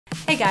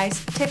Hey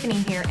guys, Tiffany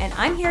here, and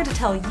I'm here to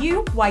tell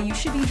you why you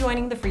should be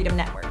joining the Freedom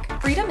Network.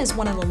 Freedom is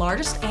one of the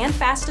largest and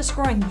fastest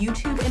growing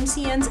YouTube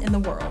MCNs in the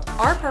world.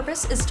 Our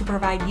purpose is to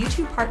provide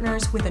YouTube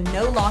partners with a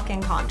no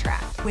lock-in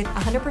contract, with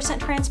 100%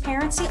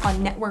 transparency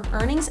on network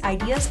earnings,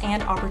 ideas,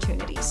 and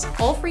opportunities.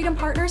 All Freedom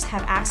partners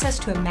have access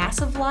to a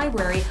massive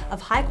library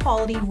of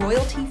high-quality,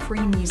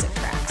 royalty-free music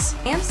tracks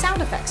and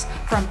sound effects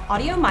from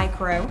Audio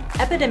Micro,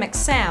 Epidemic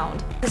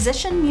Sound,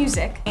 Position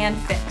Music, and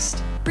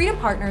Fixed. Freedom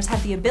partners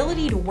have the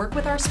ability to work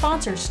with our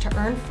sponsors to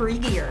earn free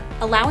gear,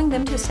 allowing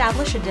them to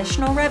establish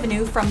additional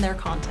revenue from their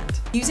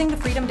content. Using the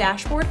Freedom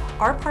Dashboard,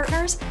 our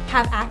partners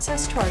have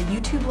access to our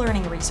YouTube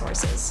learning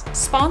resources,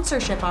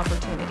 sponsorship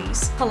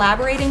opportunities,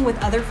 collaborating with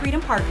other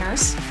Freedom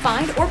partners,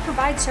 find or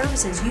provide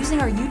services using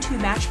our YouTube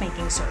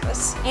matchmaking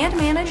service, and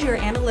manage your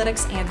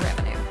analytics and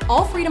revenue.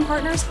 All Freedom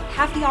partners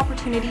have the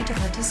opportunity to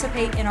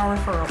participate in our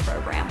referral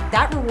program.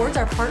 That rewards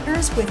our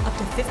partners with up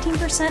to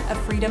 15% of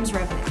Freedom's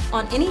revenue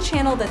on any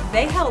channel that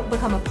they help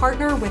become a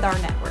partner with our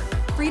network.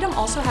 Freedom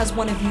also has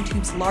one of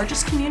YouTube's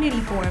largest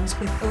community forums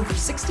with over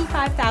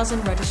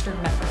 65,000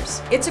 registered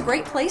members. It's a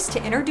great place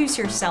to introduce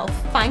yourself,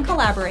 find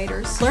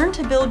collaborators, learn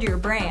to build your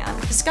brand,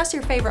 discuss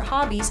your favorite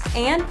hobbies,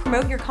 and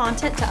promote your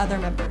content to other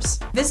members.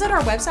 Visit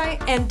our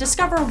website and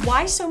discover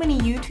why so many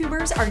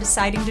YouTubers are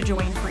deciding to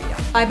join Freedom.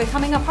 By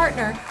becoming a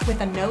partner with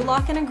a no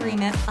lock-in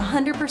agreement,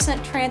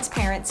 100%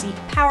 transparency,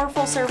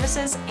 powerful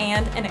services,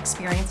 and an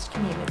experienced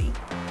community.